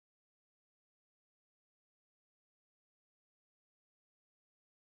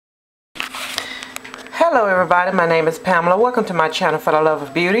Hello everybody, my name is Pamela. Welcome to my channel for the love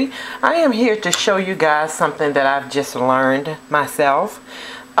of beauty. I am here to show you guys something that I've just learned myself.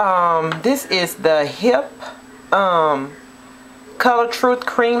 This is the Hip Color Truth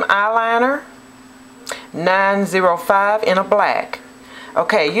Cream Eyeliner 905 in a black.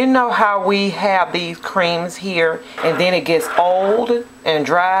 Okay, you know how we have these creams here and then it gets old and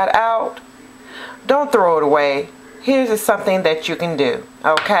dried out? Don't throw it away. Here's something that you can do,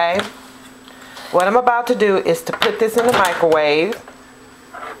 okay? What I'm about to do is to put this in the microwave.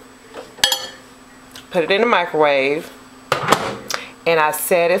 Put it in the microwave. And I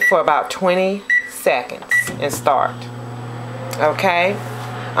set it for about 20 seconds and start. Okay?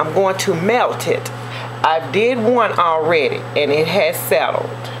 I'm going to melt it. I did one already and it has settled.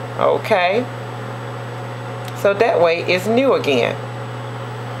 Okay? So that way it's new again.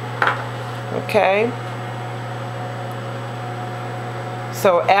 Okay?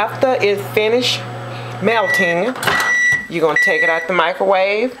 So after it's finished melting, you're going to take it out the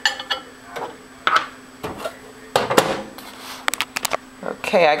microwave.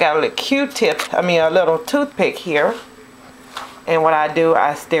 Okay, I got a little Q-tip, a little toothpick here. And what I do,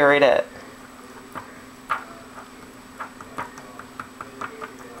 I stir it up.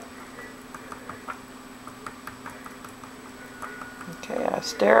 Okay, I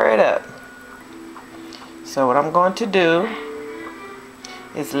stir it up. So what I'm going to do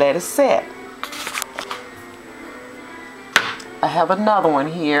is let it set. I have another one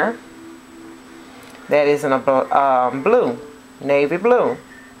here that is in a blue, navy blue.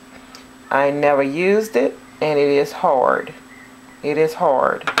 I never used it and it is hard. It is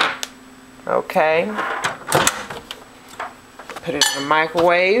hard. Okay. Put it in the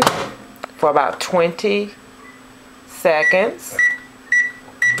microwave for about 20 seconds.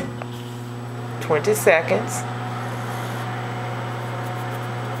 20 seconds.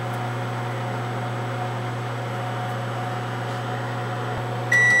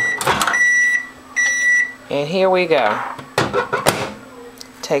 And here we go.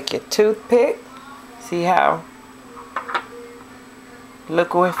 Take your toothpick. See how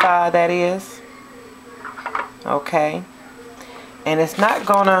liquefied that is? Okay. And it's not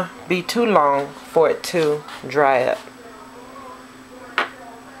gonna be too long for it to dry up.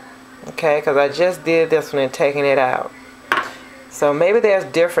 Okay, because I just did this one and taking it out. So maybe there's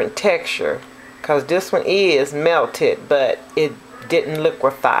different texture, because this one is melted, but it didn't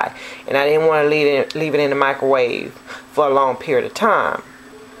liquefy, and I didn't want to leave it in the microwave for a long period of time.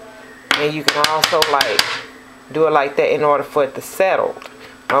 And you can also do it like that in order for it to settle.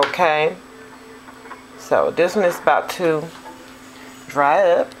 Okay, so this one is about to dry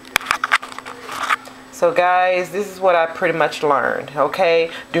up. So guys, this is what I pretty much learned.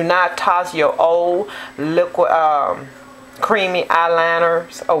 Okay, do not toss your old liquid creamy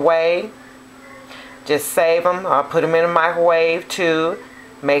eyeliners away. Just save them or put them in a microwave to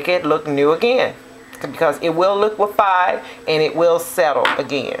make it look new again, because it will liquefy and it will settle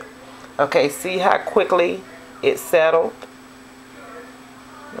again. Okay, see how quickly it settled?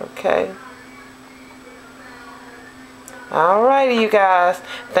 Okay. Alrighty, you guys.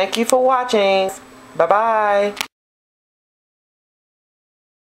 Thank you for watching. Bye-bye.